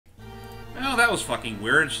Oh, that was fucking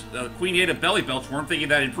weird. The queen ate a belly belchworm thinking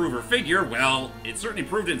that'd improve her figure. Well, it certainly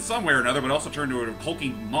improved in some way or another, but also turned into a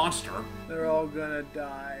hulking monster. They're all gonna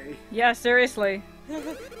die. Yeah, seriously.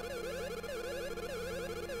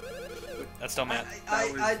 That's still Matt.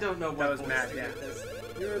 I don't know what That was Matt, yeah.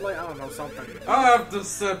 You were like, I don't know, something. I have to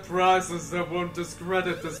set prices that won't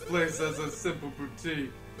discredit this place as a simple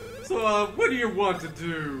boutique. So, what do you want to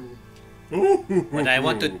do? What I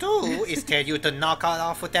want to do is tell you to knock it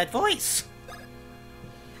off with that voice.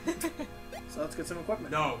 So let's get some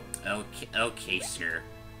equipment. No. Okay, sir.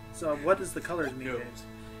 So what does the colors mean, No. James?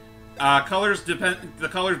 Colors depend. The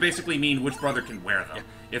colors basically mean which brother can wear them.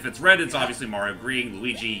 If it's red, it's obviously Mario. Green,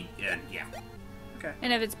 Luigi, and yeah. Okay.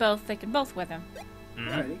 And if it's both, they can both wear them.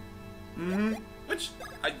 Alrighty. Which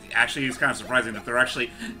actually is kind of surprising that they're actually.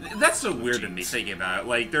 That's so weird to me thinking about it.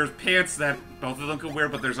 Like, there's pants that both of them can wear,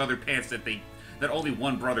 but there's other pants that only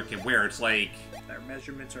one brother can wear. It's like Their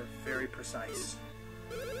measurements are very precise.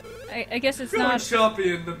 I guess it's Going not... shopping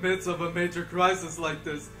in the midst of a major crisis like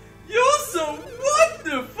this. You're so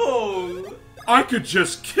wonderful! I could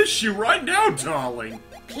just kiss you right now, darling.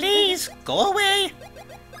 Please, go away.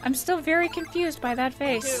 I'm still very confused by that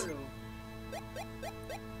face.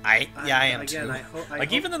 I am Again, too.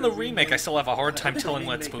 Like, even in the remake, I still have a hard time telling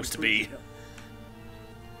what it's supposed to be.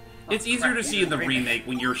 It's easier to see in the remake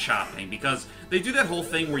when you're shopping because they do that whole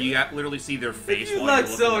thing where you literally see their face If you while like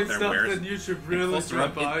you're selling looking at stuff, their wares. then you should really closer try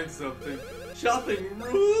up, buying something. Shopping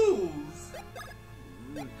rules!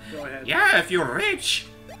 Go ahead. Yeah, if you're rich.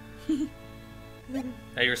 Hey,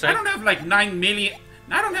 you're I saying? don't have like 9 million.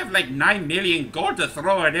 I don't have like 9 million gold to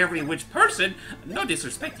throw at every which person. No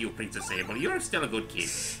disrespect to you, Princess Abel. You're still a good kid.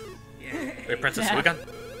 Wait, Princess Wigan?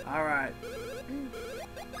 Alright.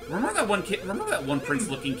 Remember that one kid? Remember that one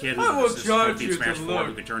prince-looking kid I will was charge in you Smash to 4 who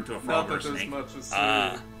look. could turn to a Not frog or a that there's snake? much to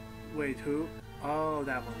say. Wait, who? Oh,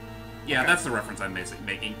 that one. Yeah, Okay. that's the reference I'm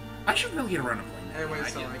making. I should really get around to playing that. Anyway, I-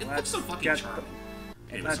 sorry. It looks Let's so fucking get charming.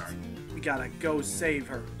 Anyway, Let's, sorry. we gotta go save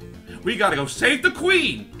her. We gotta go save the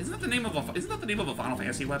queen. Isn't that the name of a Final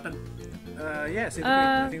Fantasy weapon? Yeah, save the queen.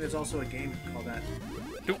 I think there's also a game called that.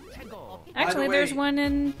 Actually, way- there's one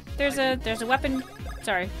in... There's a weapon...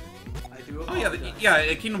 Sorry. I do Oh yeah, apologize. yeah.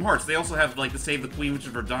 At Kingdom Hearts, they also have like the Save the Queen, which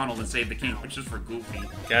is for Donald, and Save the King, which is for Goofy.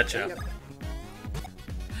 Gotcha.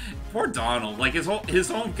 Poor Donald. Like his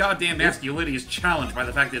own goddamn masculinity is challenged by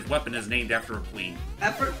the fact that his weapon is named after a queen.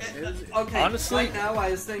 Okay, Honestly- right now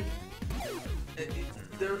I was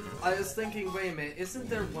thinking, wait a minute, isn't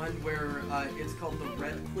there one where it's called the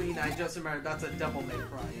Red Queen? I just remembered that's a Devil May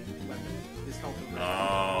Cry weapon. It's called the Red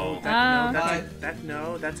Oh.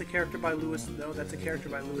 No, that's a character by Lewis. No, that's a character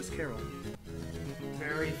by Lewis Carroll. Queen.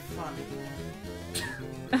 Very funny.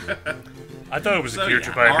 I thought it was So, a character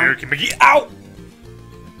yeah, by Arm- American McGee. Ow!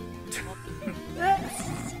 We'll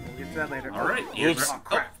get to that later. All right. Oops. Oh,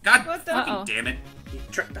 crap. God fucking Uh-oh. damn it. He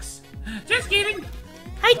tricked us. Just kidding.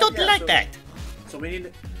 I don't Yeah, like so- that. So we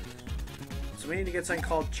need to get something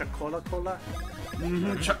called Chocola Cola.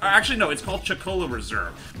 Actually, no. It's called Chocola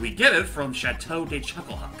Reserve. We get it from Chateau de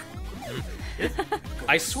Chocolat.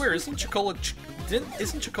 I swear, isn't Chocola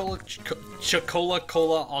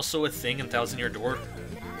Cola also a thing in Thousand Year Door?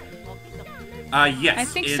 Yes. I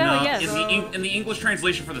think so, yes. In the English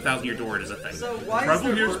translation for the Thousand Year Door, it is a thing. So why is Travel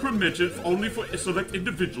there here is work- permitted only for select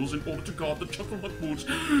individuals in order to guard the chocolate woods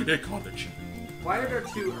cottage. Why are there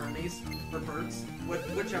two Ernies for birds?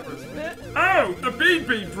 Whichever is which. Oh, the Bean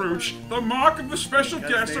Bean Brooch! The mark of the special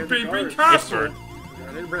guest of Bean Bean Castle!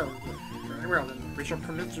 Very well. Very well, then we shall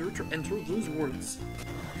permit you to enter these woods.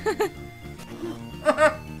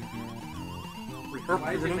 We hope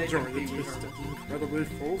Why you did will they enjoy make the me taste of the incredibly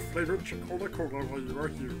full-flavored Chocola Cola while you are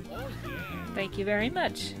here. Thank you very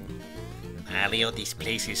much. Mario, this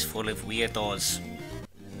place is full of weirdos.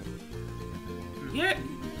 Yeah,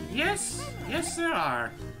 yes, there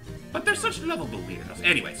are. But they're such lovable weirdos.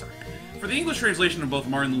 Anyway, sorry. For the English translation of both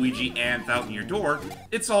Mario and Luigi and Thousand Year Door,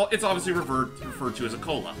 it's obviously referred to as a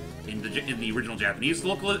cola. In the original Japanese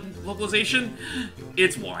localization,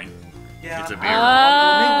 it's wine. Yeah. It's a beer.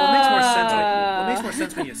 Well, it makes more sense. It makes more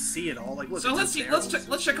sense when you see it all. Like, look, So it's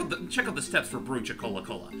let's check out the steps for brewing Chocola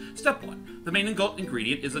Cola. Step 1: the main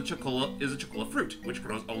ingredient is a chocola fruit, which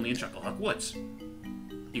grows only in Chocolat woods.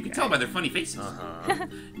 You can tell by their funny faces.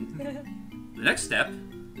 The next step: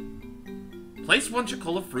 place one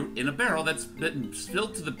Chocola fruit in a barrel that's been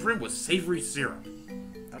filled to the brim with savory syrup.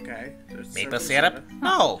 Okay. There's Maple syrup?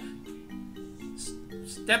 No.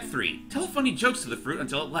 Step 3: tell funny jokes to the fruit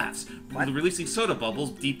until it laughs, releasing soda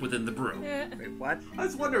bubbles deep within the brew. Wait, what? I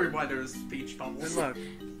was wondering why there's speech And bubbles. look.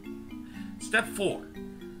 Step 4: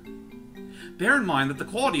 bear in mind that the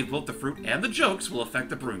quality of both the fruit and the jokes will affect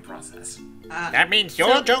the brewing process. That means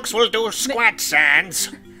your jokes will do squat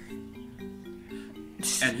sands.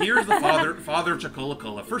 And here's the father of Chocola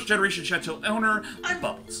Cola, first generation Chateau owner,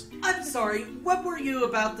 Bubbles. I'm sorry, what were you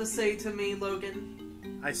about to say to me, Logan?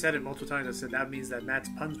 I said it multiple times. I said that means that Matt's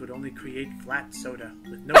puns would only create flat soda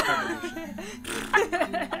with no carbonation.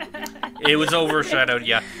 It was overshadowed,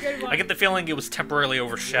 yeah. Good one. I get the feeling it was temporarily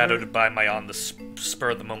overshadowed by my on the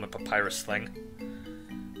spur of the moment papyrus thing.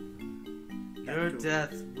 Your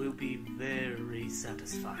death will be very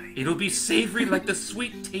satisfying. It'll be savory like the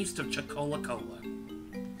sweet taste of Chocola Cola.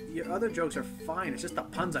 Your other jokes are fine. It's just the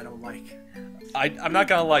puns I don't like. I'm not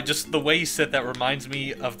gonna lie, just the way you said that reminds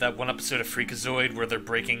me of that one episode of Freakazoid where they're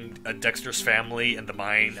breaking Dexter's family and the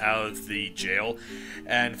mine out of the jail,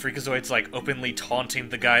 and Freakazoid's like openly taunting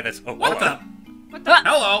the guy that's What the? What the?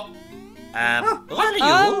 Hello? What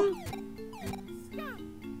are you?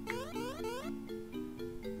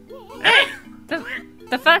 Hey!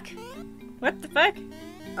 The fuck? What the fuck?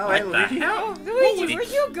 Oh, What hey, the Luigi. hell? Luigi, where'd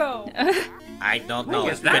you go? I don't know.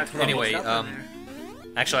 is that But anyway,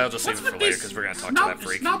 actually I'll just save it for later because we're gonna talk to that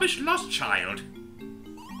freak. Snobbish lost child.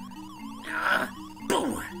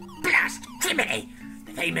 Boom! Blast! Criminy!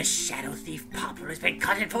 The famous Shadow Thief Popper has been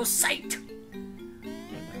cut in full sight!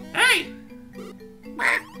 Hey!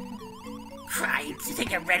 Crimes, you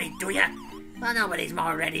think you're ready, do ya? Well, nobody's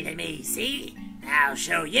more ready than me, see? I'll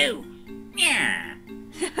show you! Yeah!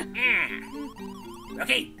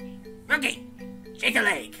 Rookie! Rookie! Shake a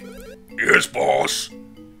leg! Yes, boss.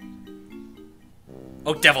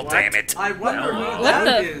 Oh, devil damn it! I wonder who What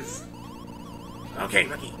that the- is. Okay,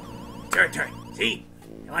 Rookie. Turn. See?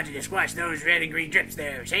 I want you to squash those red and green drips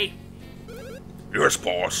there, see? Yes,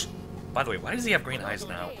 boss. By the way, why does he have green eyes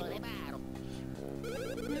now?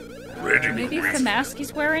 Red and Maybe it's green. the mask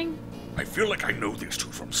he's wearing? I feel like I know these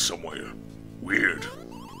two from somewhere. Weird.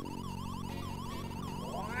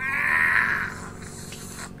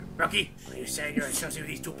 Rookie, are you saying you're associated with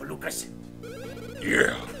these two palookas?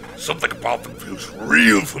 Yeah, something about them feels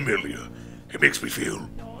real familiar. It makes me feel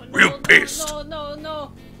real pissed.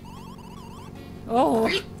 No.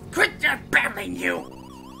 Oh. Quit your babbling, you!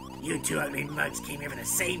 You two ugly mugs came here for the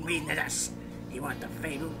same reason as us. You want the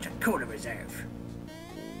fabled Chocola Reserve.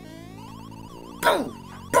 Boom!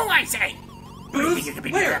 Boom, I say! Who do you think you could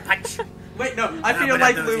be doing that punch? Wait, no, I feel Open up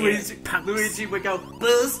like those ears, punks. Luigi would go,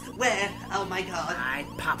 Booze? Where? Oh my god. I'm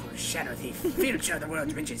Papa Shadow Thief, future of the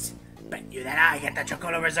world's riches. Bet you that I get the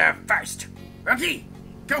Chocola Reserve first. Rookie,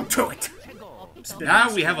 go to it!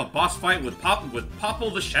 Now we have a boss fight with Popple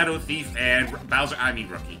the Shadow Thief and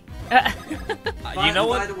Rookie. You know By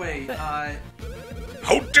what? the way,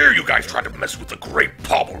 How dare you guys try to mess with the great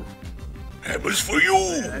Pobble? Hammer's for you!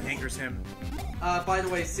 That angers him. by the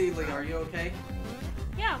way, Seeley, are you okay?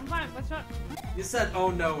 Yeah, I'm fine. What's wrong? You said "oh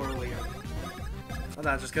no" earlier. Oh,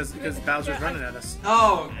 no, just because Bowser's running at us.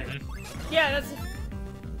 Oh, okay. Yeah, that's...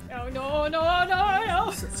 Oh,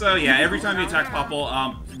 no. So yeah, every time you attack Popple,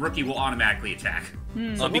 Rookie will automatically attack. So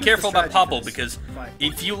be what is careful the about strategy Popple for this because fight?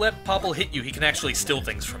 if you let Popple hit you, he can actually steal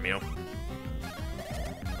things from you.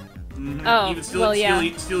 Oh, Even well,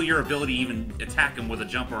 yeah. steal your ability to even attack him with a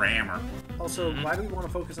jump or a hammer. Also, why do we want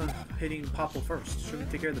to focus on hitting Popple first? Shouldn't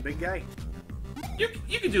we take care of the big guy?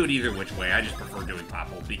 You can do it either which way. I just prefer doing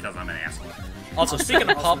Popple because I'm an asshole. Also, speaking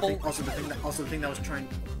of Popple, Also, the thing that was trying.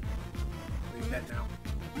 He's dead now.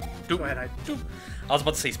 Doop. Go ahead, I was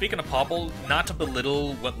about to say, speaking of Popple, not to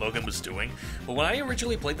belittle what Logan was doing, but when I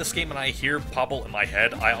originally played this game and I hear Popple in my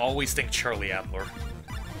head, I always think Charlie Adler.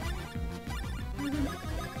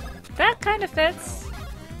 That kind of fits.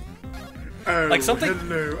 Oh, Like something-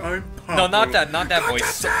 hello, I'm Popple. No, not that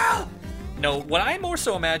voice. No, what I more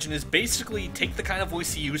so imagine is basically take the kind of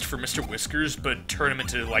voice he used for Mr. Whiskers, but turn him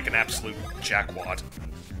into like an absolute jackwad.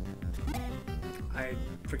 I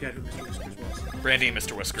forget who Mr. Whiskers was. Brandy and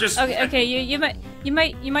Mr. Whiskers. Just Okay, you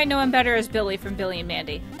might know him better as Billy from Billy and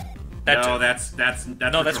Mandy. That no, too. that's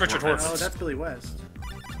Richard Horvitz. Oh, that's Billy West.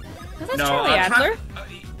 Oh, that's No, Charlie I'm try- Adler.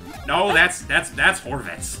 No, that's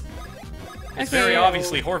Horvitz. It's very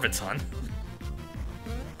obviously Horvitz, hon.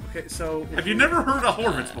 Okay, so Have you never heard of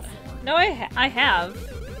Horvitz before? No, I have.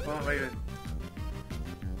 Oh, wait a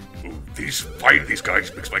minute. Fighting these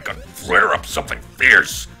guys makes my gut flare up something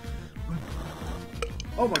fierce.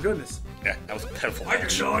 Oh my goodness. Yeah, that was a pitiful I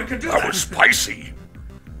didn't know I could do That that. was spicy.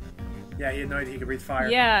 Yeah, he had no idea he could breathe fire.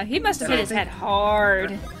 Yeah, he must have hit his head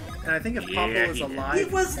hard. And I think if Yeah, Popple is he did. alive, He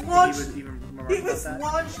was I think launched- he would even remember He about was that.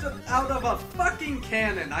 launched out of a fucking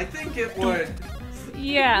cannon. I think it would.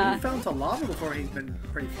 Yeah. He fell into lava before. He's been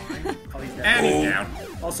pretty fine. Oh, he's down. And he's down.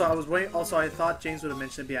 Also, I was waiting. Also, I thought James would have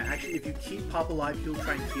mentioned it. But yeah, actually, if you keep Pop alive, he'll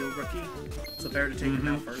try and heal Rookie. So better to take him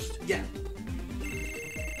out first. Yeah.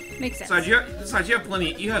 Makes sense. Besides, you have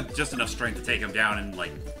plenty. You have just enough strength to take him down in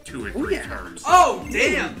like 2 or 3 turns. Oh,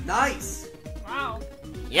 damn! Nice! Wow.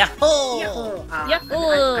 Yahoo!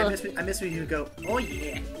 Yahoo! I miss when you go, oh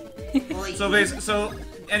yeah. So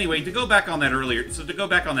anyway, to go back on that earlier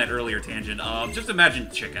tangent, just imagine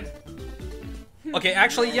chicken. Okay,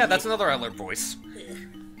 actually, yeah, that's another alert voice.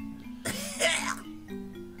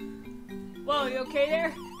 Whoa, you okay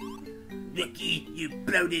there? Ricky, you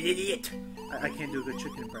bloated idiot. I can't do a good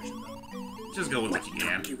chicken impression though. Just go with what you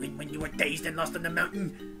can. You in when you were dazed and lost on the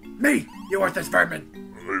mountain? Me, you worthless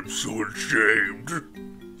vermin. I'm so ashamed.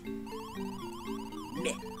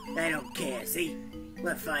 Meh, I don't care, see?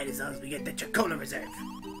 We're fine as long as we get the Chocola Reserve.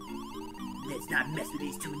 Let's not mess with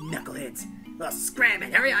these 2 knuckleheads. Well, scram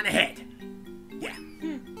and hurry on ahead. Yeah.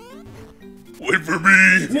 Wait for me!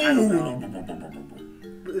 I don't know.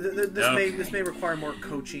 This may require more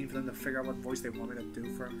coaching for them to figure out what voice they want me to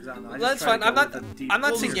do for him. Because I don't know. That's fine. I'm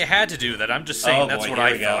not saying you had to do that. I'm just saying that's what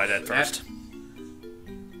I thought at first.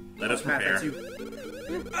 Let us prepare.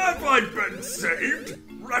 Have I been saved?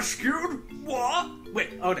 Rescued? What?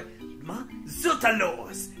 Wait, oh, no.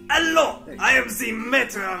 Zutalos! Hello! I am the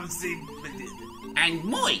matter of the... And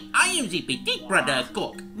moi, I am the petite brother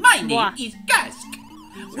cook. My name Moi. is Gask.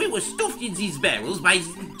 We were stuffed in these barrels by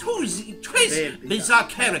 2 bizarre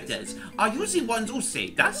characters. Are you the ones who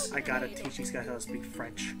saved us? I gotta teach these guys how to speak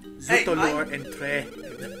French. Hey, Zutolor and Tre.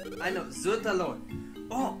 I know, Zutalor.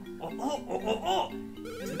 Oh.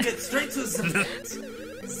 To get straight to the point.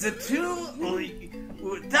 The 2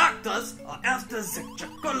 who attacked us are after the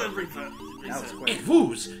Chocola River. It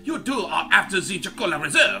was. You 2 are after the Chocola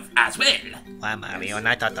Reserve as well. Why, Mario, and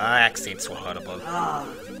I thought our accents were horrible.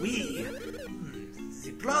 We.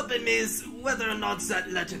 The problem is whether or not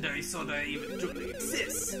that legendary soda even truly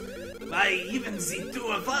exists. Why, even the 2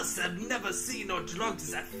 of us have never seen or drunk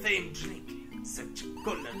that famed drink, the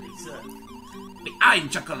Chocola Reserve.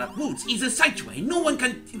 Behind Chocolate Woods is a sanctuary no one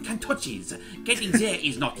can touch it. Getting there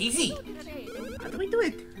is not easy. How do we do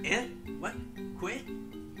it? Eh? What? Quit?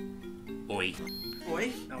 Oi.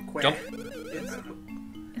 Oi? No, quit. Jump.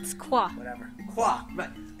 It's qua. Whatever. Qua. Right.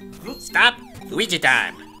 Stop! Luigi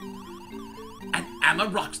time! And hammer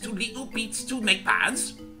rocks to little bits to make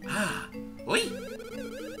paths. Oi.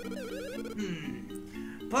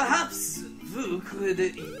 Perhaps Vu could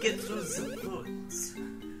get through the woods.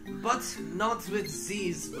 But not with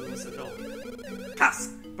these moves alone.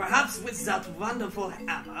 Cass, perhaps with that wonderful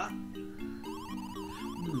hammer.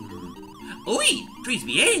 Oui, très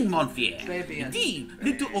bien, mon fier. Très bien. Indeed,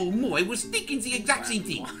 little old Moy was thinking the exact same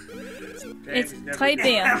thing. It's très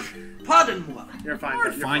bien. Pardon-moi. You're fine.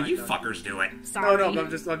 You're You're fine. You though. fuckers do it. Sorry. No,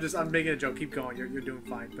 I'm making a joke. Keep going. You're doing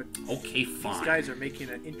fine. But Okay, these fine. guys are making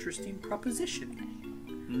an interesting proposition.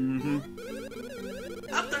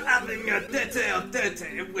 After having a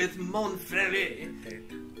tete-a-tete with Montferry.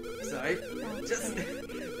 Sorry. Just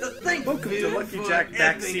thank Welcome you to Lucky for Jack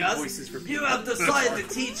helping backseat us. voices for You people. have decided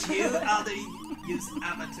to teach you how to use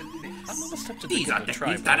amateur mix. These are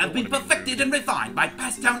techniques that have been perfected and refined by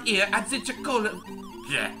passed down here at the Chocola.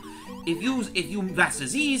 Yeah. If you master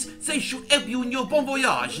these, they should help you in your bon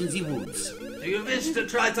voyage in the woods. Do you wish to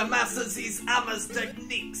try to master these Amma's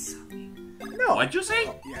techniques? No. What'd you say?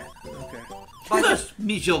 Yeah. Okay. First,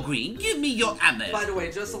 Monsieur Green, give me your hammer. By the way,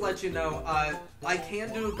 just to let you know, I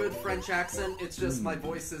can do a good French accent. It's just my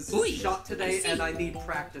voice is Oui, shot I today, see. and I need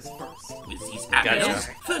practice first. With these hammers,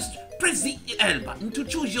 Gotcha. first press the L button to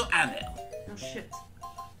choose your hammer. Oh shit.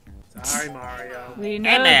 Sorry, Mario. We know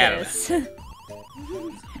ML. this.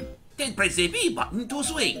 Then press the B button to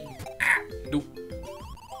swing.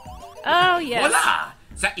 Oh, yes. Voila!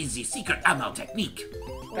 That is the secret hammer technique.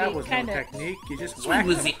 That Wait, was kinda. no technique. You just Swing whacked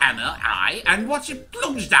with them. the hammer, aye, and watch it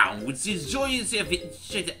plunge down with the joyous of the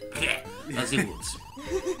woods.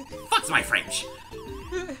 Fuck's my French.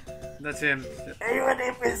 That's him. Even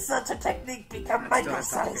if it's such a technique become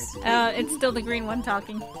micro-sized. It's still the green one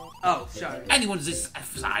talking. Oh, sorry. Anyone this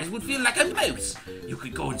size would feel like a mouse. You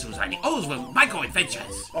could go into tiny holes with micro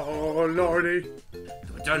adventures. Oh, lordy.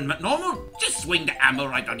 To turn normal, just swing the hammer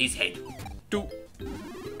right on his head.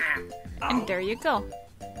 And there you go.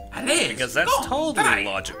 And there's Because that's gone. totally Die.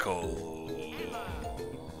 logical.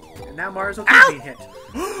 And now Mario's okay being hit.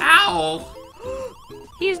 Ow!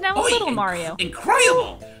 He's now a Oi, little Mario.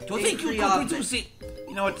 Incredible! To think you could Incredible. produce it.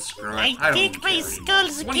 You know what? Screw it. I don't think my care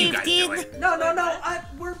skull's anymore. What are you guys caved in. doing? No,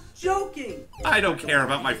 we're joking. I don't care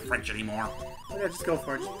about my French anymore. Yeah, just go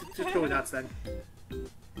for it. Just go nuts then.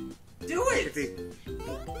 Do If it!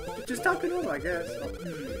 he... Just talk it over, I guess.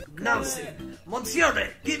 Now then, Monsieur,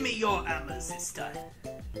 give me your armor this time.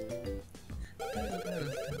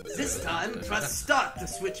 This time, press start to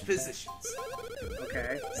switch positions.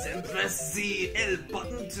 Okay. Then press the L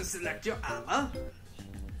button to select your armor.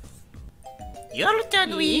 Your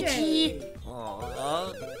turn, Luigi.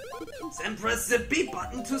 Oh. Then press the B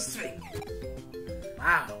button to swing.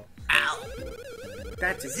 Wow. Ow.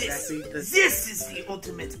 That's This, exactly the... this is the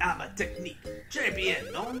ultimate armor technique.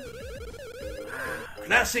 JBN, no?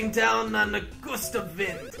 Crashing down on a gust of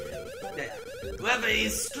wind. There. Whoever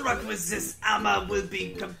is struck with this armor will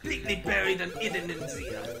be completely buried and hidden in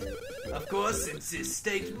the earth. Of course, in this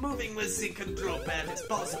state, moving with the control pad is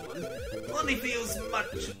possible.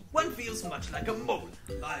 One feels much like a mole.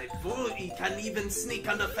 By fool, he can even sneak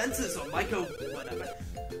under fences or micro whatever.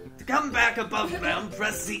 To come back above ground,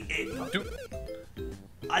 press the A button.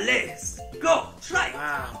 Allez, go, try it.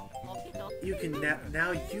 Wow. You can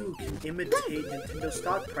now you can imitate Nintendo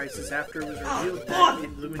stock prices after it was revealed that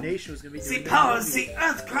Illumination was going to be doing The power of the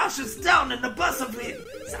earth crashes down in the buzz of wind.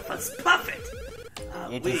 That was perfect.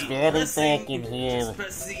 It is very dark in here. Just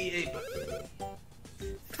press the A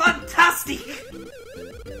button. Fantastic!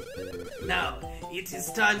 Now, it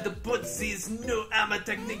is time to put these new armor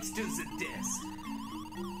techniques to the test.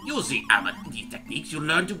 Use the armor techniques you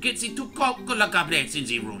learn to get the two color goblets in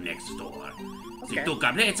the room next door. The two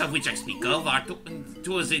goblets of which I speak of are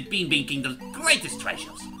two of the Bean Kingdom's greatest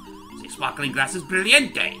treasures. The sparkling glass is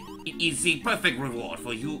brilliante. It is the perfect reward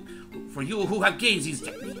for you who have gained these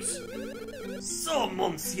techniques. So,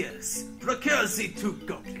 monsieurs, procure the two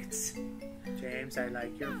goblets. James, I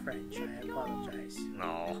like your French. I apologize.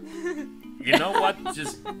 No. You know what?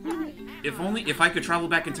 Just, if I could travel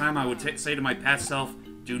back in time, I would say to my past self,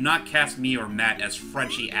 do not cast me or Matt as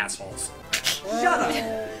Frenchy assholes. Shut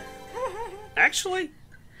up! Actually,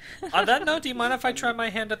 on that note, do you mind if I try my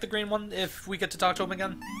hand at the green one if we get to talk to him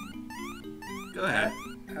again? Go ahead.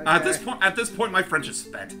 Okay. At this point, my French is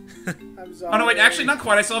spent. I'm sorry. Oh no, wait, actually, not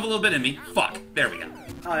quite. I still have a little bit in me. Fuck. There we go.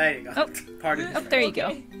 Oh, there you go. Oh. Pardon. Oh, there you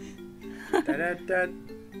go. Da-da-da.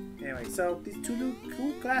 Anyway, so these two new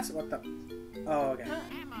cool classes. What the? Oh, okay.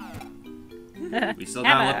 We still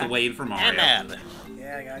gotta let the way in for Mario. Hammer.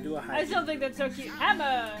 Yeah, I gotta do a high. I still think that's so cute.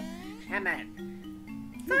 Hammer! Hammer.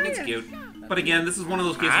 It's cute. But again, this is one of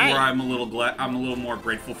those cases where I'm a little more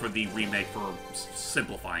grateful for the remake for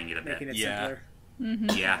simplifying it a bit. Making it Yeah.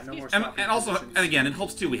 simpler. Yeah, No more and stopping also, positions. and again, it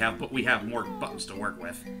helps too. We have more buttons to work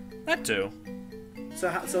with. That too.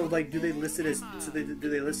 So like, do they list it as? Do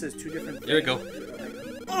they list it as two different? Here we go.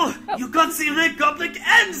 Oh, you got the red goblet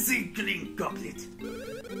and the green goblet.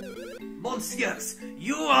 Monsieurs,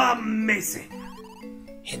 you are amazing.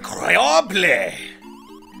 Incroyable!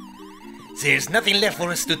 There's nothing left for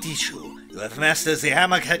us to teach you. You have mastered the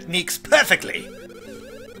hammer techniques perfectly.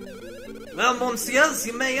 Well, monsieurs,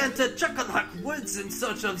 you may enter Chocolate Woods in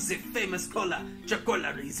search of the famous cola,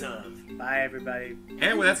 Chocola Reserve. Bye, everybody.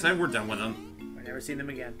 And with that said, we're done with them. I've never seen them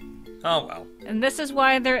again. Oh well. And this is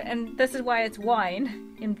why it's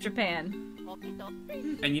wine in Japan.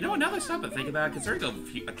 And you know what? Now that I stop and think about it, considering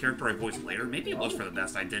a character I voiced later, maybe it was for the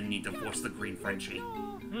best. I didn't need to voice the green Frenchie.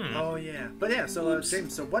 Oh yeah, but yeah. So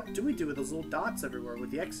James, so what do we do with those little dots everywhere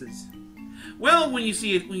with the X's? Well, when you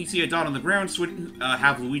see a dot on the ground,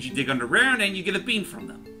 have Luigi dig underground, and you get a bean from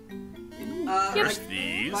them. There's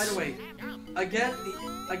these. By the way,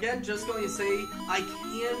 again, just going to say, I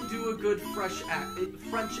can do a good French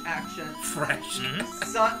accent. Fresh.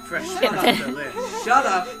 Fresh Shut off the list. Shut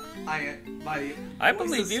up. I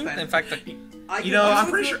believe you. In fact, You know, I'm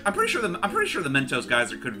pretty sure the Mentos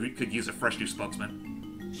guys could use a fresh new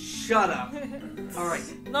spokesman. Shut up. All right.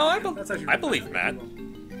 no, That's actually I believe Matt.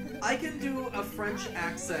 I can do a French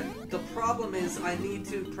accent. The problem is I need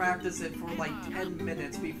to practice it for like 10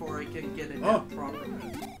 minutes before I can get it down properly.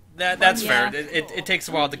 That's Yeah. fair. It takes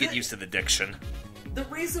a while to get used to the diction. The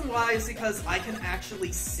reason why is because I can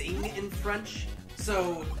actually sing in French,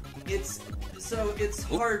 so it's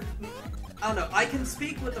hard. I don't know. I can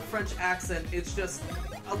speak with a French accent. It's just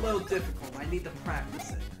a little difficult. I need to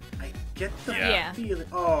practice it. I get the Yeah. feeling.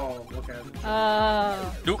 Oh, okay.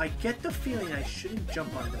 I get the feeling I shouldn't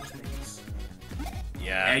jump on those things.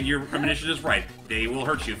 Yeah. And your premonition is right. They will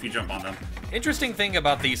hurt you if you jump on them. Interesting thing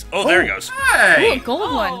about these. Oh, there it goes. Ooh, Hey! a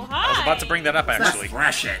gold one. I was about to bring that up actually.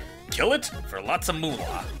 Fresh it. Kill it for lots of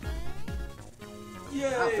moolah.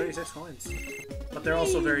 Wow, 36 coins. But they're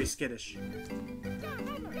also very skittish.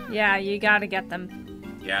 Yeah, you gotta get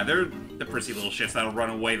them. Yeah, they're the prissy little shits that'll run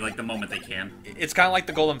away like the moment they can. It's kind of like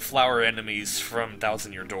the golden flower enemies from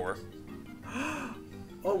Thousand Year Door.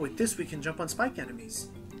 Oh, with this we can jump on spike enemies.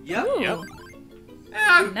 Yep. Ooh. Yep.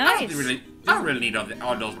 I Nice. don't really need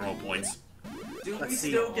all those roll points. Do Let's we see.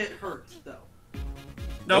 still get hurt, though?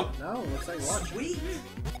 Nope. No, looks like watch. Sweet!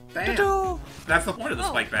 Bam! That's the point of the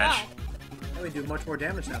spike badge. Wow. And we do much more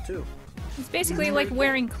damage now too. It's basically like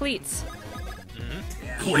wearing cleats.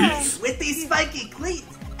 Please. With these spiky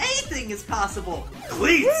cleats, anything is possible!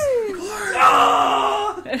 Cleats!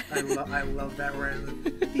 Ah! I love that wearing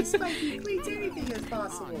these spiky cleats. Anything is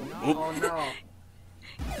possible. Oh no!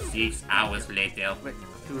 6 hours later. Wait,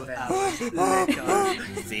 2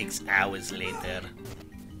 hours. 6 hours later.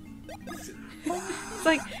 It's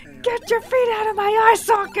like, get your feet out of my eye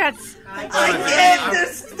sockets! I can't! They're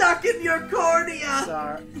stuck in your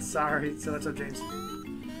cornea! Sorry. So what's up, James?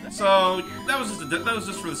 So that was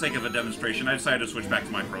just for the sake of a demonstration. I decided to switch back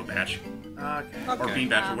to my pro badge Okay. or bean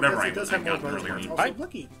badge or whatever It does I have more got bonus earlier. points. Also,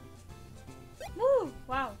 Lucky. Woo!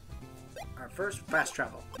 Wow. Our first fast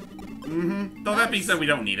travel. Though that being said, we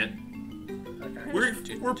don't need it. Okay.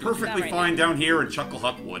 We're perfectly right fine down here in Chuckle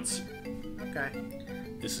Hut Woods. Okay.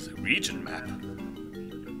 This is a region map.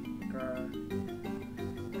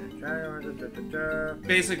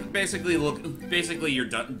 Basically your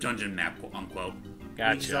dungeon map, quote unquote.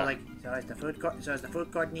 Gotcha. So is the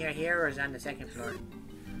food court near here or is it on the second floor?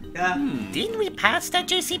 Yeah. Didn't we pass that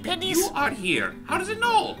JC Penney's? You are here. How does it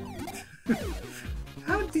know?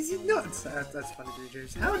 How does he know? That's funny,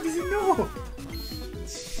 James. How does he know?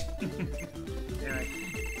 Alright.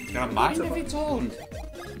 It's got a mind of its own.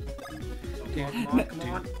 Come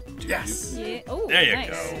on. Yes. Yeah. Oh, There you nice.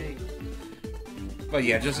 go. But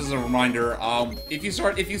yeah, just as a reminder, if you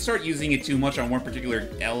start using it too much on one particular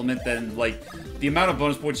element, then like the amount of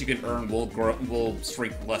bonus points you can earn will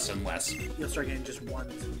shrink less and less. You'll start getting just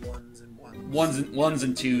ones. Ones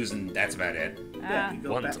and twos, and that's about it. Yeah, you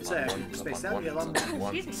go Ones back and to ones space and out, you get a lot ones more. and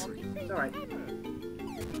ones. It's alright.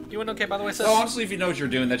 You went okay, by the way, sis? So honestly, if you know what you're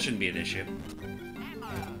doing, that shouldn't be an issue.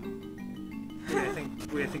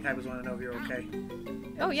 I think I was want to know if you're okay.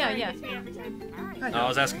 Oh, yeah, yeah. No, I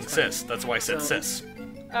was asking sis. That's why I said sis.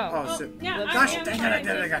 Oh. Oh, so, Yeah, gosh, I'm dang it, I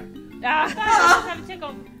did it again. Ah. fine. I just have a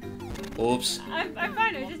tickle. Oops. I'm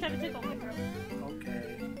fine. I just have a tickle in my throat.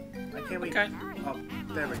 Okay. Why can't we? Okay. Oh,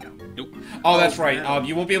 there we go. Nope. Oh, that's right.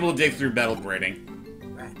 You won't be able to dig through metal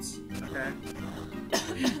grating. Rats. Okay.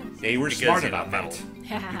 They were Because, smart you know, about metal.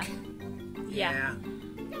 that. Yeah.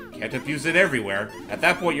 Can't abuse it everywhere. At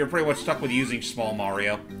that point, you're pretty much stuck with using small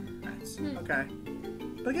Mario. Rats. Okay.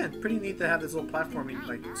 But again, pretty neat to have this little platforming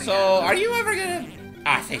like. thing. So, are you ever gonna?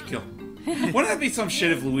 Thank you. Wouldn't that be some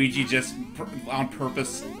shit if Luigi just on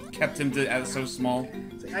purpose kept him so small?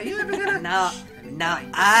 Are you ever gonna? Now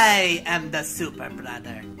I am the super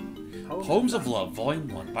brother. Homes of Love, Volume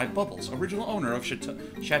 1 by Bubbles, original owner of Chateau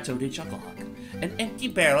de Chocolat. An empty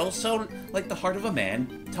barrel so like the heart of a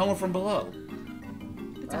man, tunnel from below.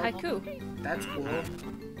 It's a haiku. That's cool.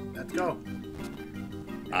 Let's go.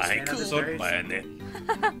 I Stand on this could very- plan it.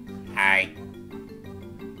 Hi.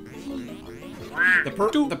 The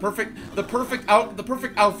perfect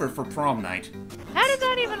outfit for prom night. How did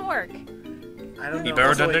that even work? I don't know. You burrowed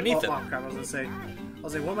Also, like, underneath it. Oh crap! I was gonna say,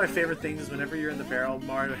 one of my favorite things is whenever you're in the barrel,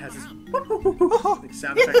 Mario has this like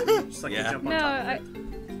sound effect, where you just like you Yeah. jump on No, top of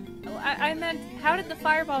it. I meant, how did the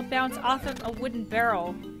fireball bounce off of a wooden barrel?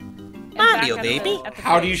 and Mario, back at the- baby. at the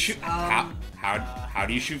How do you face? shoot? How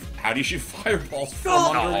do you shoot fireballs from Oh.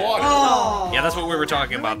 underwater? Oh. Yeah, that's what we were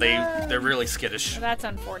talking about. They're really skittish. That's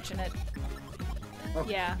unfortunate. Oh.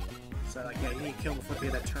 Yeah. So like, yeah, you need to kill him before they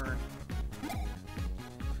get that turn.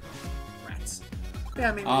 Rats.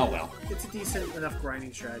 Yeah, I mean, Oh, well. it's a decent enough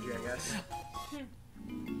grinding strategy, I guess.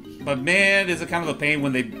 But man, is it kind of a pain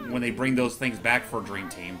when they bring those things back for Dream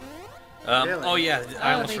Team. Really? Oh yeah,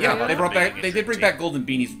 I almost they forgot do? about They that brought being back. a They did bring team. back golden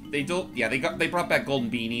beanies. They brought back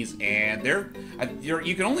golden beanies, and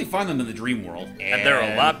you can only find them in the Dream World. And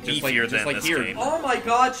they're a lot just beefier just than this here. game. Oh my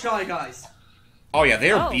god, Shy Guys. Oh yeah,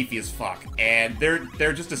 they are Oh. beefy as fuck, and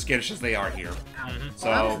they're just as skittish as they are here. Well, that So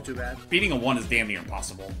wasn't too bad. beating a 1 is damn near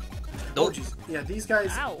impossible. Oh, jeez. Yeah, these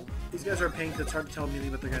guys. Ow. These guys are a pain because it's hard to tell immediately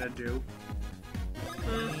what they're gonna do.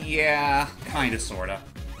 Yeah, kinda, sorta.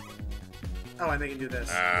 Oh, and they can do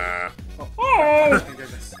this. Oh! Oh my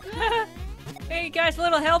goodness. Hey, guys, a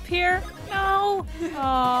little help here? No.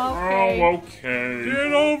 Oh, okay. okay.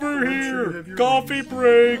 Get over sure you here! have your Coffee reasons.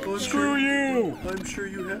 break! Oh, Screw sure. you! I'm sure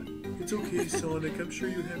you have. It's okay, Sonic. I'm sure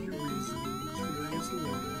you have your reasons for letting us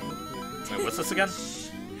alone. Wait, what's this again?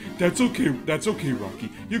 That's okay,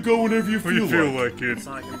 Rocky. You go whenever you feel like. it.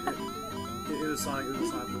 Sonic. It was Sonic. It was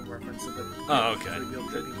a Sonic little reference to the. Oh, okay. The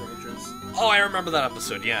drinking villagers. Oh, I remember that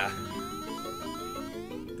episode. Yeah.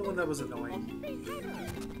 The one that was annoying.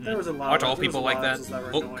 There was a lot. Aren't all there was people a like lot that? of those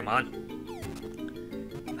were Oh, annoying. come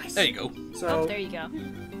on. Nice. There you go. So there you go.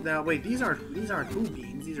 now wait, these aren't who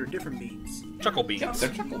beans. These are different beans. Chuckle beans. Yep, they're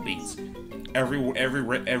chuckle beans. Every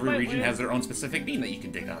region has their own specific bean that you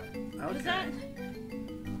can dig up. What is that?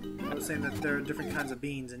 I was saying that there are different kinds of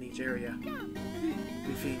beans in each area.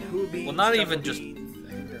 Between who beans, Well, not chuckle even just. beans,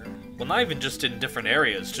 I think there are- Well, not even just in different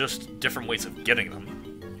areas, just different ways of getting them.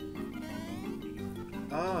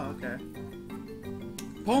 Oh, okay.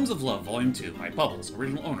 Poems of Love, Volume 2, by Bubbles,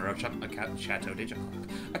 original owner of Chateau de Jacques.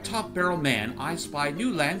 A top barrel man, I spy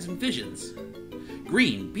new lands and visions.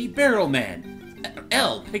 Green, be barrel man.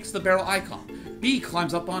 L picks the barrel icon. B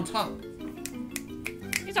climbs up on top.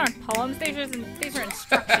 These aren't poems. These are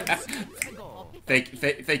instructions. Thank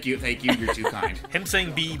you, you're too kind. Him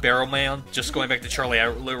saying "be barrel man," just going back to Charlie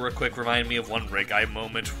Outlaw real quick, reminded me of one Red Guy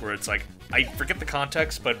moment where it's like, I forget the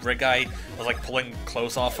context, but Red Guy was like pulling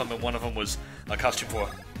clothes off him, and one of them was a costume for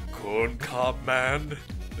Corn Cob Man.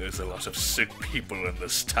 There's a lot of sick people in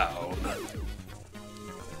this town.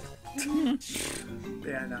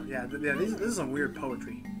 This is some weird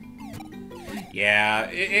poetry. Yeah,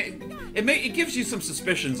 it gives you some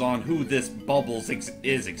suspicions on who this Bubbles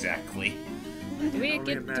is exactly. Do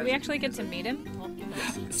we actually get to meet him?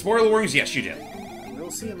 Spoiler warnings, yes, you do. We'll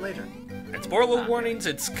see him later. And spoiler warnings,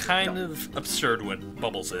 it's kind of absurd what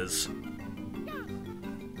Bubbles is.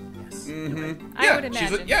 Yes. Mm-hmm. I would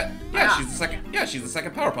imagine. She's the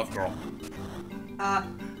second Powerpuff Girl.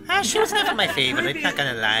 She was never my favorite, not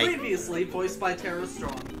gonna lie. Previously voiced by Tara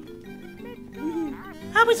Strong.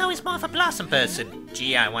 I was always more of a Blossom person.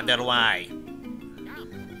 Gee, I wonder why.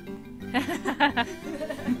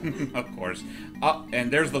 Of course.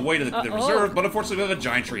 And there's the way to the reserve, but unfortunately we have a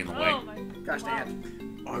giant tree in the way. Oh my Gosh dang it.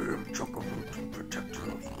 I am Chocobo, protector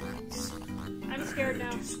of hearts. I'm scared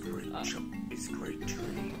now. This great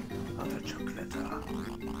tree, other chocolata.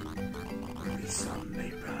 Only some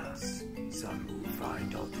may pass, some who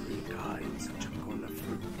find all three kinds of chocola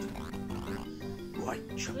fruit.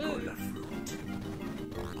 White chocola fruit.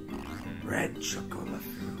 Red chocola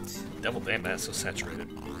fruit. Devil damn, that's so saturated.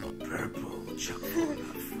 Purple chocola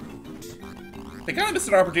fruit. They kind of missed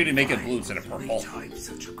an opportunity to make it blue instead of purple. Types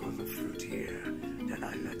of chocola fruit here, then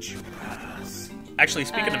I let you pass. Actually,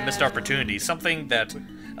 speaking of missed opportunities, something that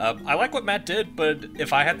I like what Matt did, but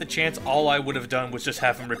if I had the chance, all I would have done was just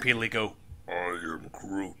have him repeatedly go, I am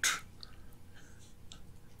Groot.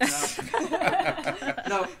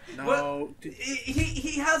 No. No.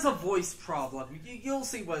 He has a voice problem. You'll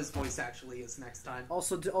see what his voice actually is next time.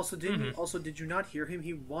 Also, did you not hear him?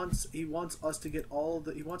 He wants us to get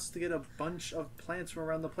he wants us to get a bunch of plants from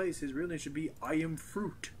around the place. His real name should be I am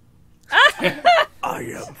fruit. I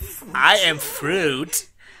am fruit. I am fruit.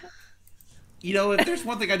 You know, if there's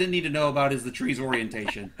one thing I didn't need to know about is the tree's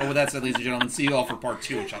orientation. But with that said, ladies and gentlemen, see you all for part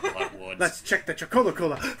 2 of Chocolate Woods. Let's check the Chocola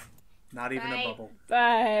Cola. Not even a bubble.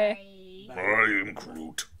 Bye. I am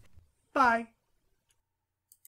Groot. Bye.